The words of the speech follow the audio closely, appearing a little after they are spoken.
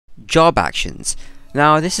job actions.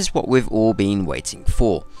 Now this is what we've all been waiting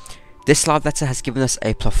for. This live letter has given us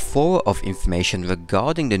a plethora of information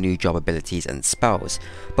regarding the new job abilities and spells,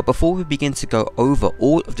 but before we begin to go over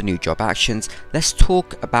all of the new job actions, let's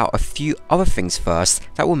talk about a few other things first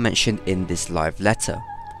that were mentioned in this live letter.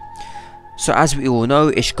 So as we all know,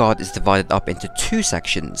 Ishgard is divided up into two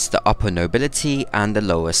sections, the upper nobility and the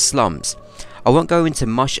lower slums. I won't go into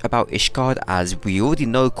much about Ishgard as we already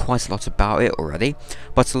know quite a lot about it already,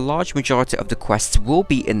 but a large majority of the quests will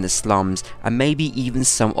be in the slums and maybe even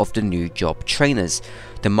some of the new job trainers.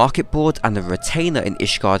 The market board and the retainer in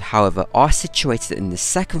Ishgard, however, are situated in the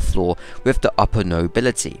second floor with the upper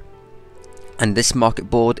nobility. And this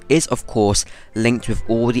market board is of course linked with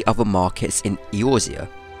all the other markets in Eorzea.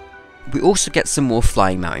 We also get some more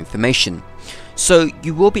flying mount information. So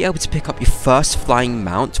you will be able to pick up your first flying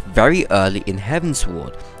mount very early in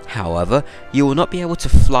Heavensward. However, you will not be able to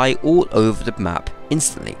fly all over the map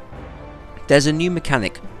instantly. There's a new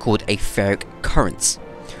mechanic called etheric currents.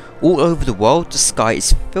 All over the world, the sky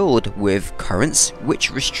is filled with currents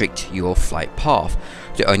which restrict your flight path.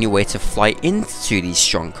 The only way to fly into these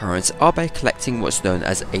strong currents are by collecting what's known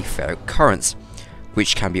as etheric currents,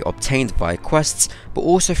 which can be obtained via quests, but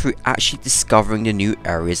also through actually discovering the new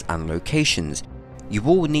areas and locations. You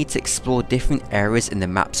will need to explore different areas in the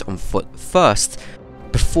maps on foot first,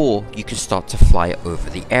 before you can start to fly over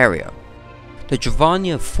the area. The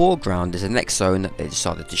Dravania foreground is the next zone that they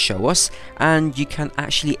decided to show us, and you can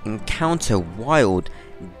actually encounter wild,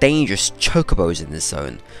 dangerous chocobos in this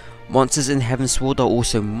zone. Monsters in Heavensward are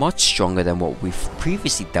also much stronger than what we've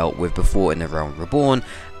previously dealt with before in the Realm Reborn,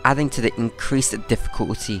 adding to the increased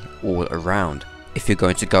difficulty all around. If you're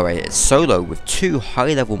going to go at it solo with two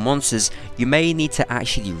high level monsters, you may need to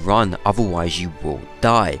actually run, otherwise you will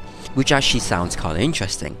die, which actually sounds kinda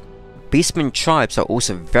interesting. Beastmen tribes are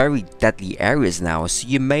also very deadly areas now, so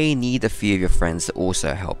you may need a few of your friends to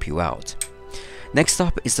also help you out. Next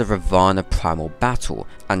up is the Ravana Primal Battle,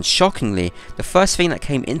 and shockingly, the first thing that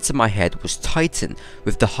came into my head was Titan,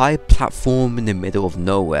 with the high platform in the middle of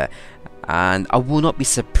nowhere, and I will not be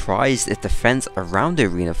surprised if the fence around the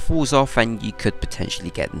arena falls off and you could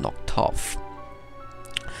potentially get knocked off.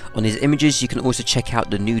 On these images you can also check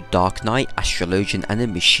out the new Dark Knight, Astrologian and the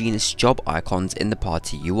Machinist job icons in the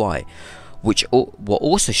party UI. What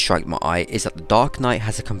also struck my eye is that the Dark Knight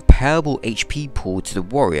has a comparable HP pool to the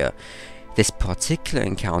Warrior. This particular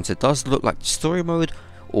encounter does look like the story mode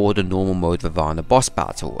or the normal mode Ravana boss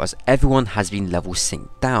battle, as everyone has been level synced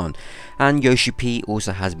down, and Yoshi P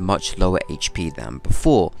also has much lower HP than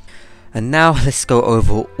before. And now let's go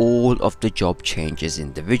over all of the job changes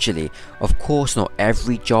individually. Of course not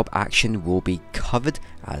every job action will be covered,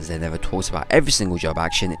 as they never talks about every single job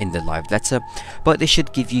action in the live letter, but this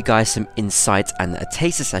should give you guys some insight and a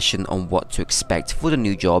taster session on what to expect for the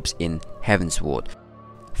new jobs in Heavensward.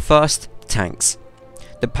 First, tanks.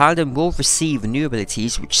 The Paladin will receive new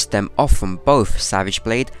abilities which stem off from both Savage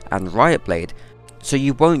Blade and Riot Blade, so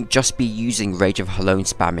you won't just be using Rage of Halone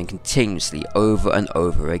spamming continuously over and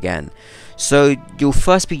over again. So you'll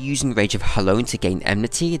first be using Rage of Halone to gain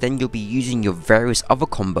enmity, then you'll be using your various other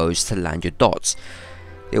combos to land your dots.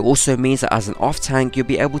 It also means that as an off tank you'll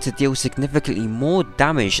be able to deal significantly more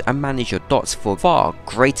damage and manage your dots for far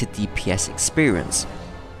greater DPS experience.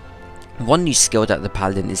 One new skill that the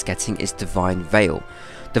Paladin is getting is Divine Veil.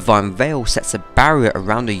 Divine Veil sets a barrier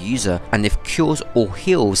around the user, and if cures or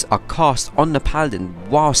heals are cast on the Paladin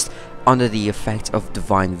whilst under the effect of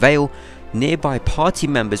Divine Veil, nearby party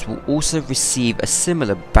members will also receive a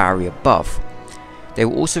similar barrier buff. They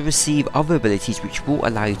will also receive other abilities which will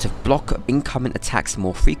allow you to block incoming attacks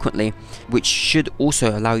more frequently, which should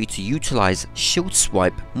also allow you to utilize Shield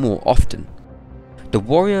Swipe more often. The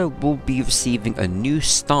Warrior will be receiving a new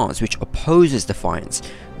stance which opposes Defiance,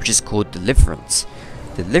 which is called Deliverance.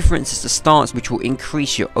 Deliverance is the stance which will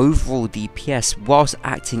increase your overall DPS whilst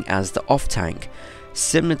acting as the off tank.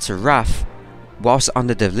 Similar to Wrath, whilst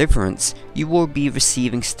under Deliverance, you will be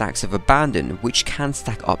receiving stacks of Abandon which can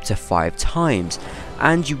stack up to 5 times,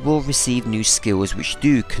 and you will receive new skills which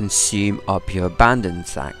do consume up your Abandon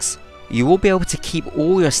stacks. You will be able to keep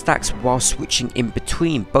all your stacks while switching in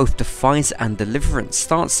between both Defiance and Deliverance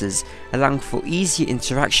stances, allowing for easier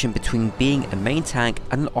interaction between being a main tank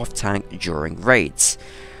and an off tank during raids.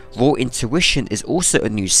 Raw Intuition is also a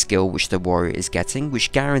new skill which the Warrior is getting,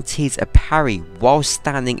 which guarantees a parry while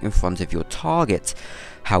standing in front of your target.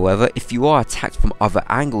 However, if you are attacked from other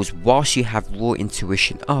angles whilst you have Raw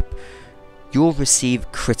Intuition up, you'll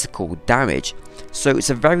receive critical damage, so it's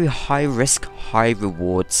a very high risk, high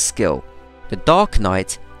reward skill. The Dark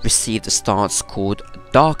Knight received a stance called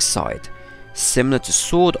Dark Side. Similar to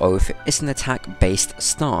Sword Oath, it's an attack based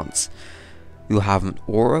stance. You'll have an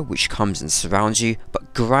aura which comes and surrounds you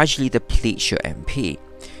but gradually depletes your MP.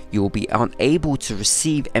 You will be unable to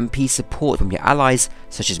receive MP support from your allies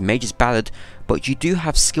such as Mage's Ballad, but you do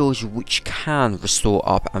have skills which can restore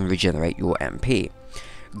up and regenerate your MP.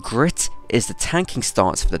 Grit is the tanking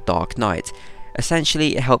stance for the Dark Knight.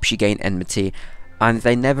 Essentially it helps you gain enmity, and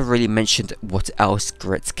they never really mentioned what else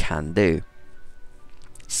Grit can do.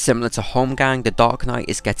 Similar to Holmgang, the Dark Knight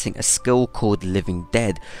is getting a skill called Living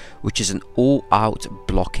Dead, which is an all-out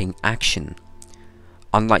blocking action.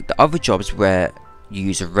 Unlike the other jobs where you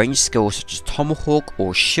use a ranged skill such as Tomahawk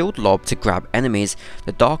or Shield Lob to grab enemies,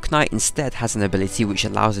 the Dark Knight instead has an ability which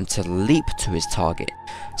allows him to leap to his target.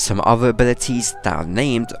 Some other abilities that are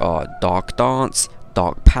named are Dark Dance,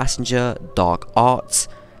 Dark Passenger, Dark Arts,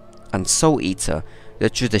 and Soul Eater, the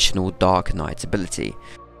traditional Dark Knight ability.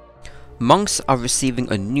 Monks are receiving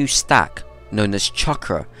a new stack known as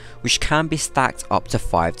Chakra, which can be stacked up to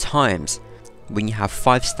 5 times. When you have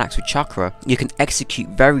 5 stacks with Chakra, you can execute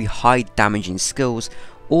very high damaging skills,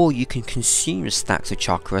 or you can consume stacks of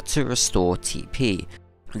Chakra to restore TP.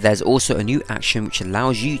 There's also a new action which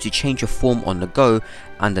allows you to change your form on the go,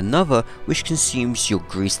 and another which consumes your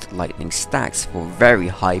Greased Lightning stacks for very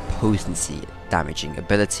high potency damaging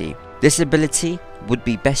ability. This ability would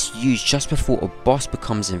be best used just before a boss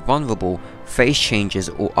becomes invulnerable, phase changes,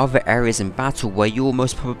 or other areas in battle where you will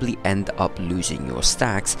most probably end up losing your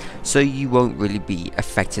stacks, so you won't really be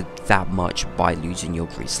affected that much by losing your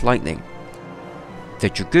Greased Lightning. The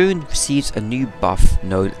Dragoon receives a new buff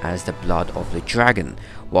known as the Blood of the Dragon.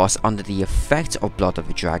 Whilst under the effect of Blood of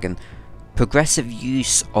the Dragon, progressive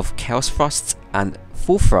use of Chaos Thrusts and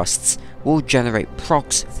Full Thrusts will generate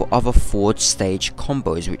procs for other forward stage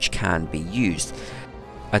combos which can be used.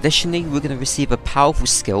 Additionally, we're going to receive a powerful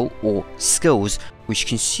skill or skills which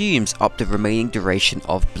consumes up the remaining duration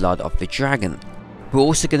of Blood of the Dragon. We're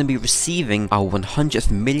also going to be receiving our 100th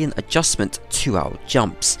million adjustment to our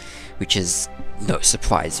jumps, which is no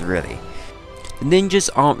surprise really. The ninjas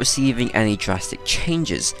aren't receiving any drastic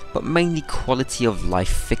changes, but mainly quality of life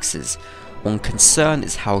fixes. One concern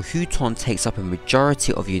is how Huton takes up a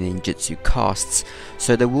majority of your ninjutsu casts,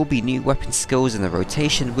 so there will be new weapon skills in the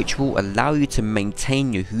rotation which will allow you to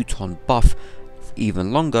maintain your Huton buff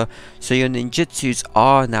even longer, so your ninjutsus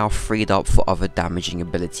are now freed up for other damaging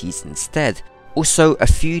abilities instead. Also, a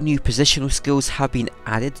few new positional skills have been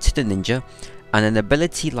added to the ninja, and an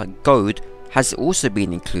ability like Goad has also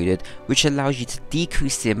been included, which allows you to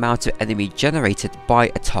decrease the amount of enemy generated by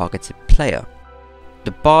a targeted player.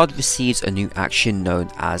 The Bard receives a new action known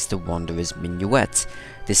as the Wanderer's Minuet.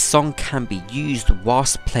 This song can be used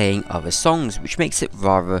whilst playing other songs, which makes it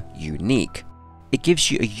rather unique. It gives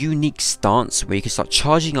you a unique stance where you can start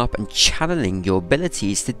charging up and channeling your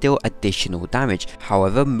abilities to deal additional damage.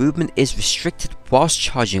 However, movement is restricted whilst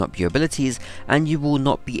charging up your abilities, and you will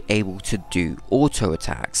not be able to do auto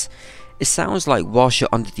attacks. It sounds like whilst you're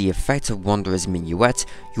under the effect of Wanderer's Minuet,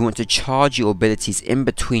 you want to charge your abilities in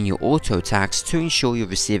between your auto attacks to ensure you're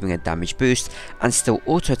receiving a damage boost and still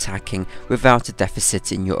auto attacking without a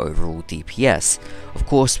deficit in your overall DPS. Of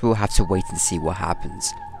course, we'll have to wait and see what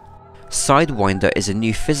happens. Sidewinder is a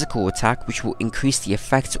new physical attack which will increase the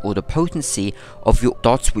effect or the potency of your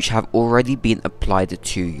dots which have already been applied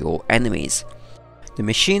to your enemies. The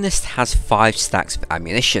Machinist has 5 stacks of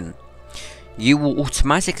ammunition. You will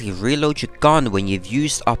automatically reload your gun when you've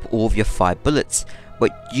used up all of your 5 bullets,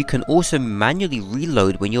 but you can also manually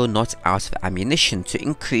reload when you're not out of ammunition to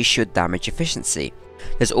increase your damage efficiency.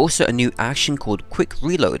 There's also a new action called Quick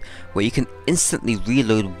Reload, where you can instantly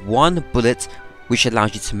reload 1 bullet, which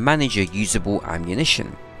allows you to manage your usable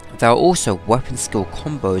ammunition. There are also weapon skill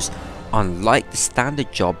combos unlike the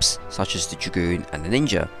standard jobs such as the Dragoon and the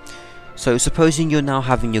Ninja. So supposing you're now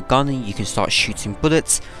having your gun and you can start shooting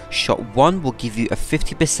bullets, shot 1 will give you a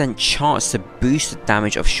 50% chance to boost the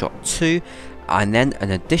damage of shot 2, and then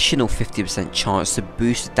an additional 50% chance to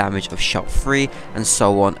boost the damage of shot 3, and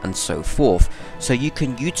so on and so forth. So you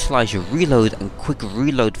can utilize your reload and quick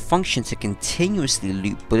reload function to continuously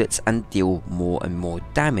loot bullets and deal more and more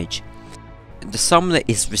damage. The summoner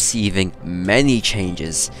is receiving many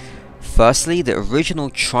changes. Firstly, the original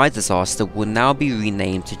Tri-Disaster will now be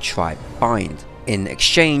renamed to Tri-Bind. In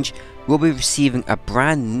exchange, we'll be receiving a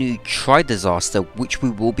brand new Tri-Disaster which we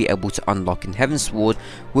will be able to unlock in Heavensward,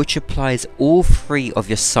 which applies all 3 of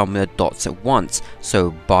your summoner dots at once,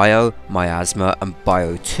 so Bio, Miasma and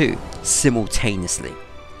Bio 2, simultaneously.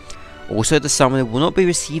 Also, the summoner will not be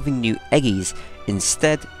receiving new Eggies,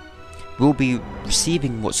 instead will be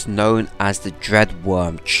receiving what's known as the Dread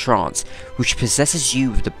Worm Trance, which possesses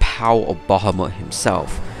you with the power of Bahamut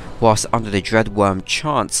himself. whilst under the Dreadworm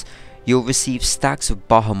chance, you'll receive stacks of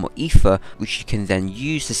Baham or Ether, which you can then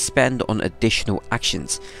use to spend on additional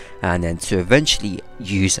actions, and then to eventually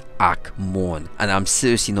use Morn. And I'm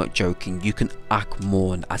seriously not joking, you can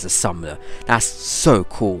Morn as a summoner. That's so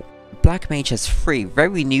cool. Black Mage has 3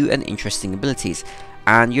 very new and interesting abilities,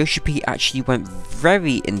 and Yoshi P actually went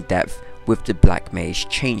very in depth with the Black Mage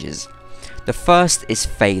changes. The first is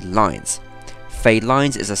Fade Lines. Fade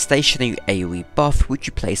Lines is a stationary AoE buff which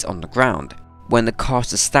you place on the ground. When the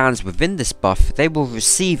caster stands within this buff, they will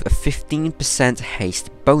receive a 15% haste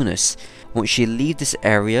bonus. Once you leave this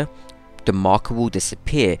area, the marker will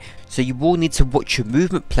disappear, so you will need to watch your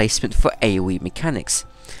movement placement for AoE mechanics.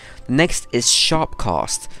 The next is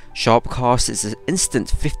Sharpcast. Sharpcast is an instant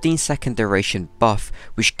 15-second duration buff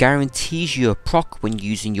which guarantees you a proc when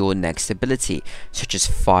using your next ability, such as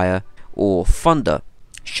Fire or Thunder.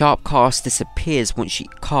 Sharpcast disappears once you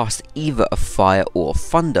cast either a Fire or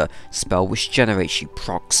Thunder spell which generates you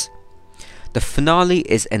procs. The finale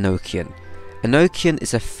is Enochian. Enochian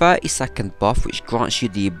is a 30-second buff which grants you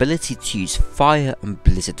the ability to use Fire and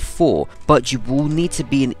Blizzard 4, but you will need to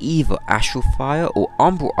be in either Astral Fire or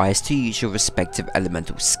Umbral Ice to use your respective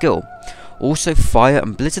elemental skill. Also, Fire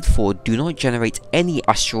and Blizzard 4 do not generate any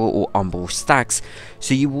Astral or Umbral stacks,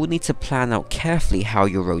 so you will need to plan out carefully how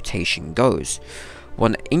your rotation goes.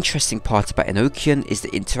 One interesting part about Enochian is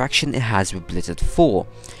the interaction it has with Blizzard 4.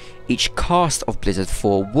 Each cast of Blizzard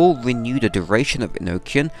 4 will renew the duration of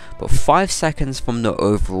Enochian, but 5 seconds from the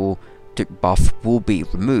overall buff will be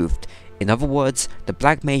removed. In other words, the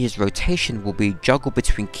Black Mage's rotation will be juggled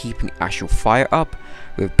between keeping Astral Fire up,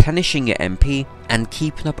 replenishing your MP, and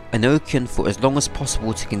keeping up Enochian for as long as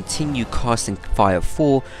possible to continue casting Fire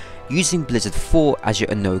 4, using Blizzard 4 as your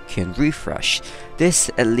Enochian refresh. This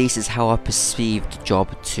at least is how I perceive the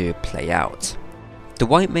job to play out. The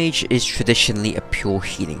White Mage is traditionally a pure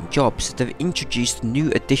healing job, so they've introduced new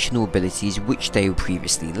additional abilities which they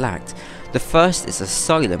previously lacked. The first is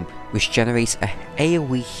Asylum, which generates a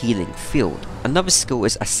AoE healing field. Another skill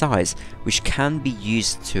is Assize, which can be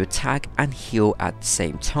used to attack and heal at the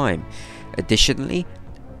same time. Additionally,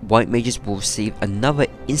 White Mages will receive another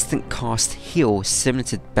instant cast heal similar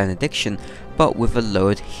to Benediction, but with a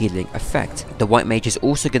lowered healing effect. The White Mage is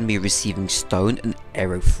also going to be receiving Stone and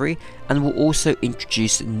Arrow free, and will also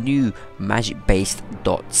introduce new magic based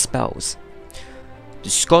dot spells. The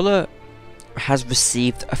Scholar has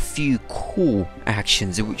received a few cool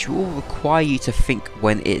actions which will require you to think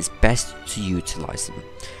when it is best to utilize them.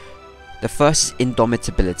 The first is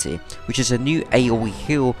Indomitability, which is a new AoE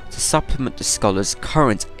heal to supplement the Scholar's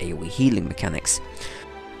current AoE healing mechanics.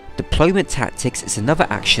 Deployment Tactics is another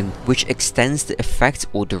action which extends the effect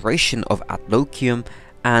or duration of Adloquium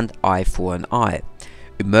and Eye for an Eye.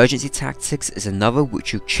 Emergency Tactics is another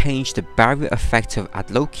which will change the barrier effect of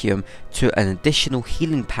Adloquium to an additional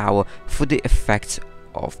healing power for the effect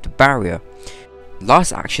of the barrier.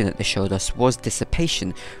 Last action that they showed us was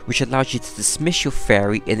Dissipation, which allows you to dismiss your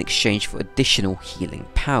fairy in exchange for additional healing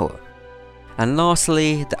power. And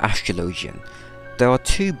lastly, the Astrologian. There are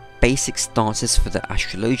 2 basic stances for the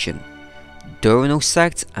Astrologian, Diurnal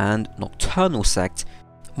Sect and Nocturnal Sect.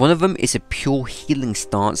 One of them is a pure healing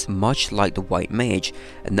stance much like the White Mage,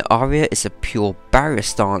 and the Aria is a pure barrier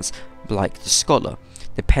stance like the Scholar.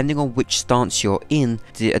 Depending on which stance you're in,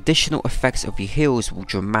 the additional effects of your heals will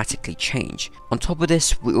dramatically change. On top of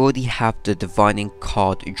this, we already have the Divining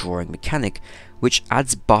card drawing mechanic, which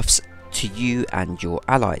adds buffs to you and your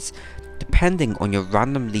allies. Depending on your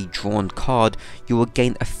randomly drawn card, you will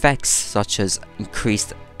gain effects such as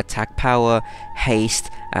increased attack power, haste,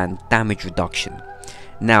 and damage reduction.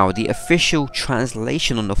 Now, the official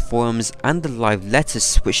translation on the forums and the live letters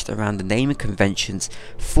switched around the naming conventions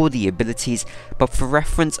for the abilities, but for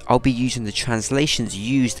reference I'll be using the translations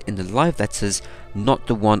used in the live letters, not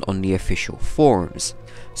the one on the official forums.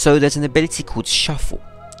 So there's an ability called Shuffle.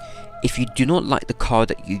 If you do not like the card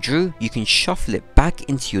that you drew, you can shuffle it back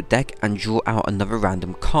into your deck and draw out another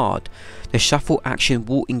random card. The shuffle action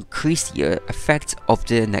will increase the effect of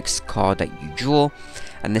the next card that you draw.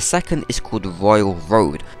 And the second is called the Royal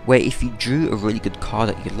Road, where if you drew a really good card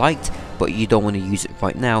that you liked but you don't want to use it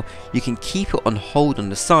right now, you can keep it on hold on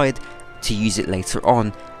the side to use it later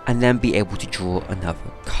on and then be able to draw another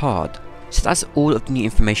card. So that's all of the new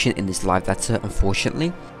information in this live letter,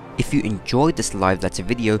 unfortunately. If you enjoyed this live letter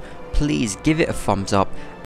video, please give it a thumbs up